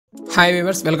Hi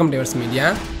viewers, welcome to YoursMedia.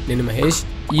 నేను మహేష్.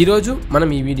 ఈరోజు మనం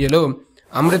ఈ వీడియోలో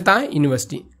అమృత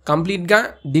యూనివర్సిటీ కంప్లీట్గా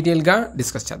డీటెయిల్గా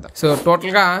డిస్కస్ చేద్దాం. సో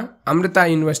టోటల్గా అమృత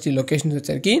యూనివర్సిటీ లొకేషన్స్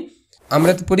వచ్చరికి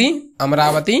అమృతపురి,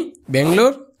 అమరావతి,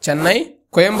 బెంగళూరు, చెన్నై,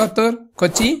 కోయంబత్తూర్,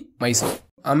 కొచ్చి, మైసూర్.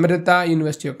 అమృత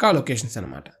యూనివర్సిటీ యొక్క లొకేషన్స్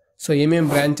అనమాట. సో ఏమేమి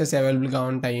బ్రాంచెస్ అవైలబుల్గా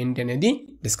ఉంటాయి ఏంటి అనేది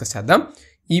డిస్కస్ చేద్దాం.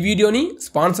 ఈ వీడియోని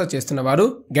స్పాన్సర్ చేస్తున్న వారు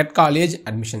get college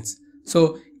admissions. So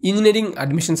engineering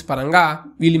admissions పరంగా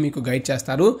వీళ్ళు మీకు గైడ్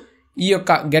చేస్తారు. ఈ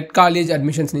యొక్క గెట్ కాలేజ్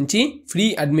అడ్మిషన్స్ నుంచి ఫ్రీ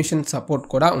అడ్మిషన్ సపోర్ట్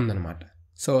కూడా ఉందన్నమాట.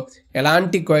 సో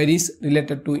ఎలాంటి queries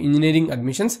related to engineering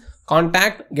admissions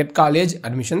contact get college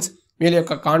admissions. వీళ్ళ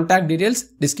యొక్క కాంటాక్ట్ డీటెయిల్స్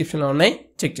డిస్క్రిప్షన్లో ఉన్నాయి,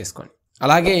 చెక్ చేసుకోండి.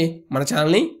 అలాగే మన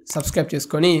ఛానల్ని సబ్స్క్రైబ్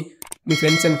చేసుకొని మీ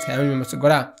ఫ్రెండ్స్ అండ్ ఫ్యామిలీ మెంబర్స్కి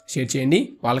కూడా షేర్ చేయండి,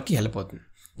 వాళ్ళకి హెల్ప్ అవుతుంది.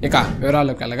 ఇక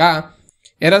వివరాల్లోకి వెళ్ళగా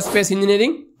aerospace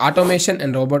engineering, automation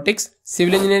and robotics,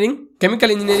 civil engineering,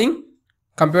 chemical engineering,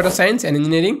 computer science and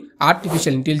engineering,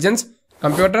 artificial intelligence,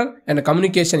 computer and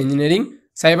communication engineering,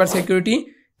 cyber security,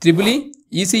 triple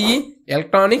ECE,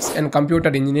 electronics and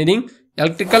computer engineering,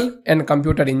 electrical and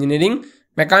computer engineering,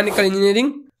 mechanical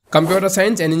engineering, computer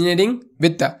science and engineering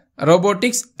with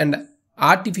robotics and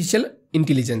artificial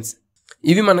intelligence.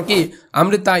 ఇవి మనకి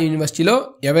అమృత యూనివర్సిటీలో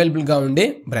అవైలబుల్గా ఉండే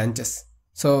branches.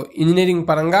 So engineering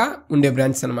పరంగా ఉండే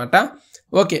branches అనమాట.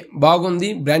 Okay,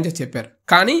 బాగుంది, branches చెప్పారు.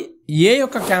 కానీ ఏ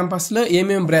యొక్క క్యాంపస్లో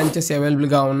ఏమేమి బ్రాంచెస్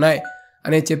అవైలబుల్గా ఉన్నాయి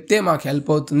అనేది చెప్తే మాకు హెల్ప్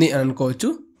అవుతుంది అని అనుకోవచ్చు.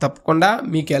 తప్పకుండా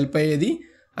మీకు హెల్ప్ అయ్యేది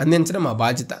అందించడం మా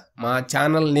బాధ్యత. మా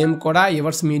ఛానల్ నేమ్ కూడా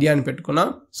YoursMedia అని పెట్టుకున్నాం.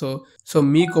 సో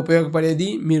మీకు ఉపయోగపడేది,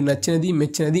 మీరు నచ్చినది,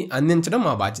 మెచ్చినది అందించడం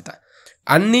మా బాధ్యత.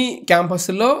 అన్ని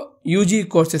క్యాంపస్లో యూజీ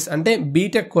కోర్సెస్ అంటే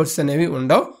బీటెక్ కోర్సెస్ అనేవి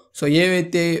ఉండవు. సో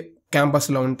ఏవైతే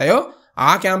క్యాంపస్లో ఉంటాయో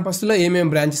ఆ క్యాంపస్లో ఏమేమి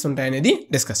బ్రాంచెస్ ఉంటాయనేది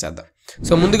డిస్కస్ చేద్దాం.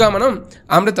 సో ముందుగా మనం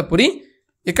అమృతపురి.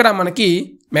 ఇక్కడ మనకి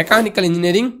mechanical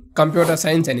engineering, computer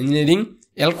science and engineering,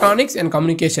 electronics and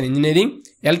communication engineering,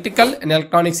 electrical and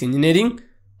electronics engineering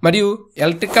మరియు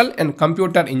electrical and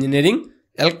computer engineering,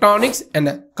 electronics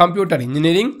and computer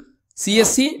engineering,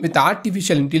 CSC with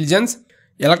artificial intelligence,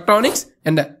 electronics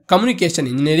and communication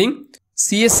engineering,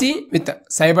 CSC with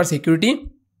cyber security,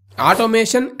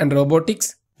 automation and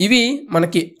robotics. ఇవి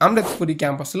మనకి అమృతపురి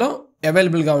క్యాంపస్లో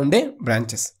అవైలబుల్గా ఉండే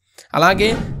branches. అలాగే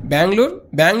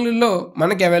బెంగళూరులో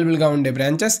మనకి అవైలబుల్గా ఉండే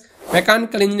branches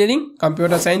mechanical engineering,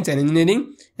 computer science and engineering,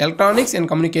 electronics and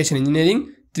communication engineering,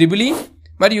 triple E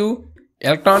మరియు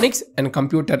electronics and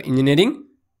computer engineering,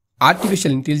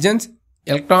 artificial intelligence,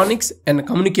 electronics and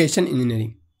communication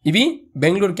engineering. ఇవి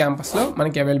బెంగళూరు క్యాంపస్లో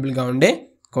మనకి అవైలబుల్గా ఉండే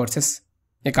కోర్సెస్.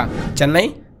 ఇక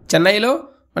చెన్నైలో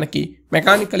మనకి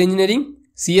mechanical engineering,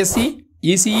 CSC,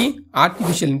 ECE,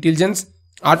 artificial intelligence,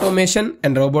 automation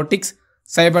and robotics,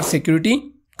 cyber security,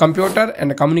 computer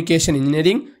and communication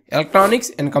engineering, electronics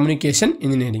and communication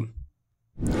engineering.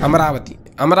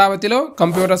 అమరావతిలో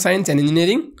కంప్యూటర్ సైన్స్ అండ్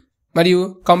ఇంజనీరింగ్ మరియు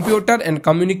computer and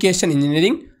communication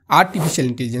engineering, artificial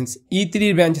intelligence. ఈ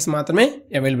 3 బ్రాంచెస్ మాత్రమే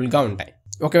అవైలబుల్గా ఉంటాయి.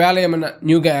 ఒకవేళ ఏమైనా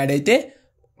న్యూగా యాడ్ అయితే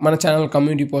మన ఛానల్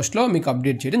కమ్యూనిటీ పోస్ట్లో మీకు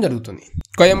అప్డేట్ చేయడం జరుగుతుంది.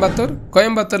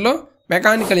 కోయంబత్తూర్లో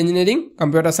mechanical engineering,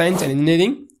 computer science and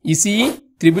engineering, ECE,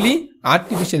 triple E,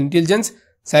 artificial intelligence,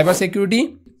 cyber security,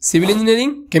 civil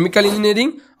engineering, chemical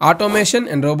engineering, automation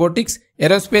and robotics,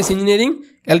 aerospace engineering,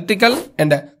 electrical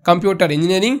and computer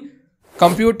engineering,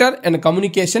 computer and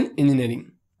communication engineering.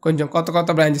 కొంచెం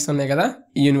కొత్త branches ఉన్నాయి కదా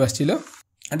ఈ యూనివర్సిటీలో.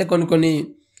 అంటే కొన్ని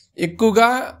ఎక్కువగా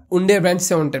ఉండే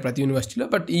బ్రాంచెస్ ఉంటాయి ప్రతి యూనివర్సిటీలో.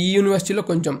 బట్ ఈ యూనివర్సిటీలో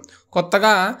కొంచెం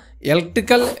కొత్తగా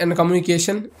electrical and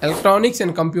communication, electronics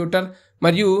and computer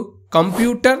మరియు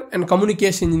కంప్యూటర్ అండ్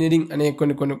కమ్యూనికేషన్ ఇంజనీరింగ్ అనే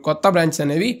కొన్ని కొత్త బ్రాంచెస్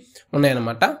అనేవి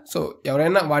ఉన్నాయన్నమాట. సో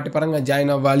ఎవరైనా వాటి పరంగా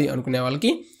జాయిన్ అవ్వాలి అనుకునే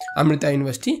వాళ్ళకి అమృత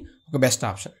యూనివర్సిటీ ఒక బెస్ట్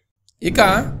ఆప్షన్. ఇక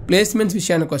ప్లేస్మెంట్స్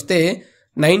విషయానికి వస్తే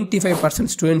 95%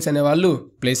 స్టూడెంట్స్ అనేవాళ్ళు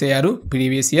ప్లేస్ అయ్యారు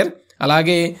ప్రీవియస్ ఇయర్.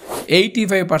 అలాగే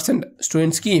 85%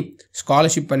 స్టూడెంట్స్కి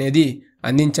స్కాలర్షిప్ అనేది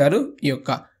అందించారు ఈ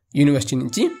యొక్క యూనివర్సిటీ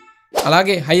నుంచి.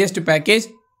 అలాగే highest package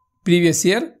previous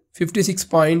year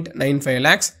 56.95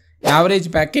 lakhs, average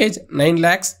package 9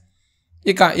 lakhs.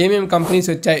 ఇక ఏమేమి కంపెనీస్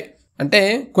వచ్చాయి అంటే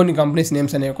కొన్ని కంపెనీస్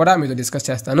నేమ్స్ అనేవి కూడా మీతో డిస్కస్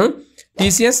చేస్తాను.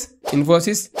 TCS,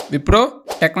 Infosys, Wipro,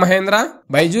 tech Mahindra,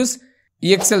 Byju's,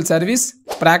 ఈఎక్సెల్ service,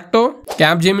 ప్రాక్టో,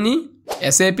 Capgemini,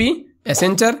 SAP,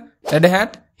 Accenture, red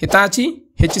hat, హితాచి,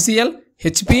 HCl,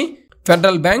 HP,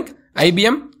 federal bank,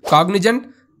 IBM, Cognizant,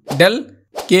 del,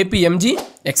 KPMG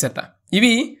etcetera.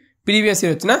 ఇవి ప్రీవియస్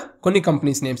ఇయర్ వచ్చిన కొన్ని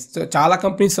కంపెనీస్ నేమ్స్. సో చాలా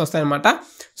కంపెనీస్ వస్తాయన్నమాట.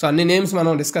 సో అన్ని నేమ్స్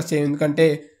మనం డిస్కస్ చేయం, ఎందుకంటే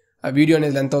ఆ వీడియో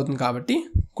అనేది లెంత్ అవుతుంది కాబట్టి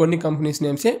కొన్ని కంపెనీస్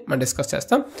నేమ్సే మనం డిస్కస్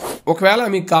చేస్తాం. ఒకవేళ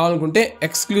మీకు కావాలనుకుంటే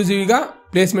ఎక్స్క్లూజివ్గా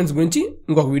ప్లేస్మెంట్స్ గురించి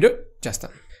ఇంకొక వీడియో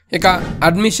చేస్తాం. ఇక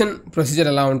అడ్మిషన్ ప్రొసీజర్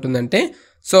ఎలా ఉంటుందంటే,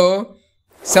 సో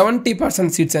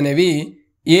 70% సీట్స్ అనేవి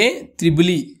ఏ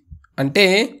ట్రిపుల్ ఈ అంటే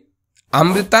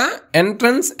అమృత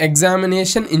ఎంట్రన్స్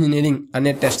ఎగ్జామినేషన్ ఇంజనీరింగ్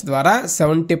అనే టెస్ట్ ద్వారా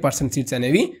 70% సీట్స్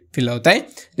అనేవి ఫిల్ అవుతాయి.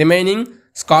 రిమైనింగ్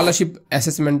స్కాలర్షిప్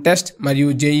అసెస్మెంట్ టెస్ట్ మరియు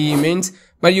జేఈఈ మెయిన్స్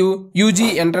మరియు యూజీ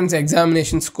ఎంట్రన్స్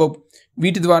ఎగ్జామినేషన్ స్కోప్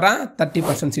వీటి ద్వారా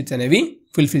 30% సీట్స్ అనేవి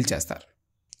ఫుల్ఫిల్ చేస్తారు.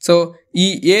 సో ఈ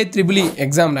AEEE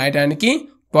ఎగ్జామ్ రాయడానికి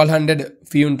 1200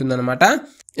 ఫీ ఉంటుందన్నమాట.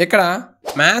 ఇక్కడ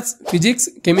మ్యాథ్స్, ఫిజిక్స్,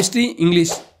 కెమిస్ట్రీ,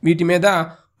 ఇంగ్లీష్ వీటి మీద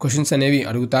క్వశ్చన్స్ అనేవి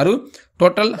అడుగుతారు.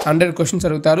 టోటల్ 100 క్వశ్చన్స్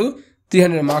అడుగుతారు.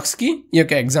 300 మార్క్స్కి ఈ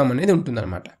యొక్క ఎగ్జామ్ అనేది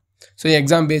ఉంటుందన్నమాట. సో ఈ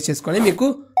ఎగ్జామ్ బేస్ చేసుకొని మీకు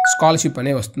స్కాలర్షిప్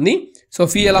అనేది వస్తుంది. సో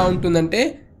ఫీ ఎలా ఉంటుందంటే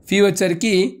ఫీ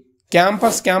వచ్చేసరికి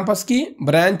క్యాంపస్కి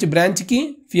బ్రాంచ్కి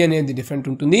ఫీ అనేది డిఫరెంట్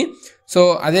ఉంటుంది. సో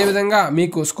అదేవిధంగా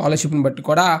మీకు స్కాలర్షిప్ని బట్టి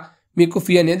కూడా మీకు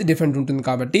ఫీ అనేది డిఫరెంట్ ఉంటుంది.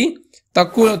 కాబట్టి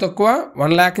తక్కువలో తక్కువ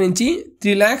 1 lakh నుంచి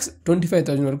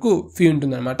 3,25,000 వరకు ఫీ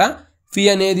ఉంటుందన్నమాట. ఫీ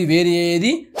అనేది వేరీ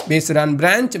అయ్యేది based on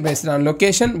branch, based on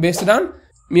location, based on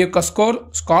me యొక్క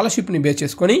స్కాలర్షిప్ని బేస్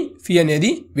చేసుకొని ఫీ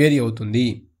అనేది వేరీ అవుతుంది.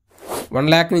 1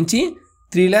 lakh నుంచి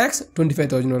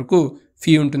 3,25,000 వరకు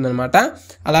ఫీ ఉంటుందన్నమాట.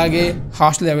 అలాగే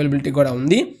హాస్టల్ అవైలబిలిటీ కూడా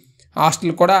ఉంది.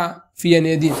 హాస్టల్ కూడా ఫీ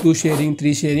అనేది 2 షేరింగ్,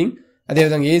 3 షేరింగ్,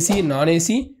 అదేవిధంగా ఏసీ, నాన్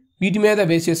ఏసీ వీటి మీద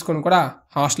బేస్ చేసుకొని కూడా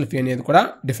హాస్టల్ ఫీ అనేది కూడా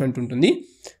డిఫరెంట్ ఉంటుంది.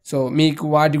 సో మీకు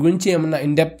వాటి గురించి ఏమన్నా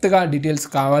ఇన్డెప్త్గా డీటెయిల్స్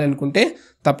కావాలనుకుంటే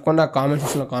తప్పకుండా కామెంట్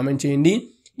సెక్షన్లో కామెంట్ చేయండి.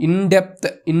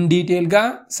 ఇన్ డీటెయిల్గా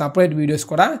సపరేట్ వీడియోస్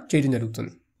కూడా చేయడం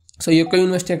జరుగుతుంది. సో ఈ యొక్క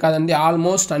యూనివర్సిటీ కాదండి,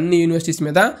 ఆల్మోస్ట్ అన్ని యూనివర్సిటీస్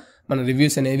మీద మన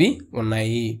రివ్యూస్ అనేవి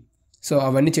ఉన్నాయి. సో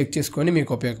అవన్నీ చెక్ చేసుకొని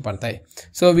మీకు ఉపయోగపడతాయి.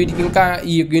 సో వీటికి ఇంకా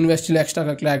ఈ యూనివర్సిటీలో ఎక్స్ట్రా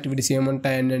కరిక్యులర్ యాక్టివిటీస్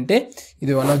ఏముంటాయంటే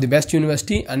ఇది one of the best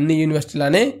university. అన్ని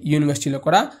యూనివర్సిటీలోనే ఈ యూనివర్సిటీలో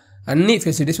కూడా అన్ని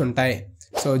ఫెసిలిటీస్ ఉంటాయి.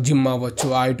 సో జిమ్ అవ్వచ్చు,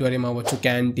 ఆడిటోరియం అవ్వచ్చు,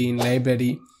 క్యాంటీన్,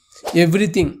 లైబ్రరీ,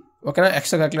 ఎవ్రీథింగ్. ఓకేనా,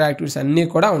 ఎక్స్ట్రా కరిక్యులర్ యాక్టివిటీస్ అన్నీ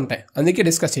కూడా ఉంటాయి. అందుకే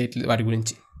డిస్కస్ చేయట్లేదు వాటి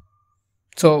గురించి.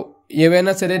 సో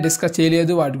ఏవైనా సరే డిస్కస్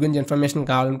చేయలేదు వాటి గురించి ఇన్ఫర్మేషన్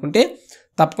కావాలనుకుంటే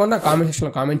తప్పకుండా కామెంట్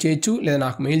సెక్షన్లో కామెంట్ చేయొచ్చు, లేదా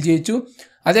నాకు మెయిల్ చేయొచ్చు.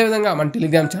 అదేవిధంగా మన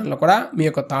టెలిగ్రామ్ ఛానల్లో కూడా మీ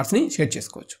యొక్క థాట్స్ని షేర్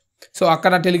చేసుకోవచ్చు. సో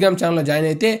అక్కడ టెలిగ్రామ్ ఛానల్లో జాయిన్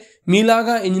అయితే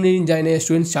మీలాగా ఇంజనీరింగ్ జాయిన్ అయ్యే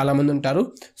స్టూడెంట్స్ చాలామంది ఉంటారు.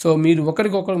 సో మీరు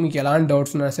ఒకరికొకరు మీకు ఎలాంటి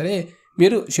డౌట్స్ ఉన్నా సరే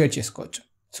మీరు షేర్ చేసుకోవచ్చు.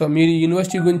 సో మీరు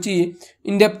యూనివర్సిటీ గురించి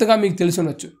ఇన్డెప్త్గా మీకు తెలిసి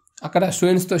ఉండొచ్చు. అక్కడ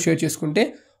స్టూడెంట్స్తో షేర్ చేసుకుంటే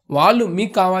వాళ్ళు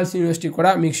మీకు కావాల్సిన యూనివర్సిటీ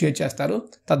కూడా మీకు షేర్ చేస్తారు.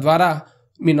 తద్వారా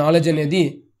మీ నాలెడ్జ్ అనేది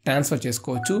ట్రాన్స్ఫర్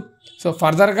చేసుకోవచ్చు. సో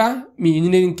ఫర్దర్గా మీ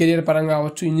ఇంజనీరింగ్ కెరియర్ పరంగా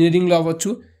అవ్వచ్చు, ఇంజనీరింగ్లో అవ్వచ్చు,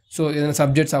 సో ఏదైనా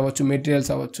సబ్జెక్ట్స్ అవ్వచ్చు,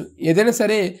 మెటీరియల్స్ అవ్వచ్చు, ఏదైనా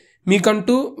సరే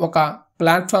మీకంటూ ఒక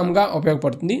ప్లాట్ఫామ్గా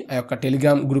ఉపయోగపడుతుంది ఆ యొక్క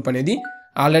టెలిగ్రామ్ గ్రూప్ అనేది.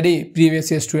 ఆల్రెడీ ప్రీవియస్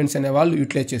ఇయర్ స్టూడెంట్స్ అనే వాళ్ళు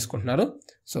యూటిలైజ్ చేసుకుంటున్నారు.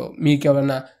 సో మీకు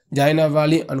ఎవరైనా జాయిన్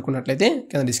అవ్వాలి అనుకున్నట్లయితే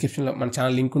కింద డిస్క్రిప్షన్లో మన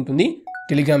ఛానల్ లింక్ ఉంటుంది,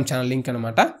 టెలిగ్రామ్ ఛానల్ లింక్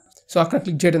అనమాట. సో అక్కడ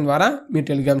క్లిక్ చేయడం ద్వారా మీరు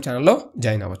టెలిగ్రామ్ ఛానల్లో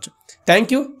జాయిన్ అవ్వచ్చు.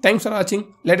 Thanks for watching.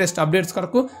 Latest updates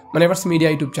కొరకు మన యూర్స్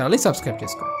మీడియా యూట్యూబ్ ఛానల్ని సబ్స్క్రైబ్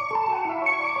చేసుకోండి.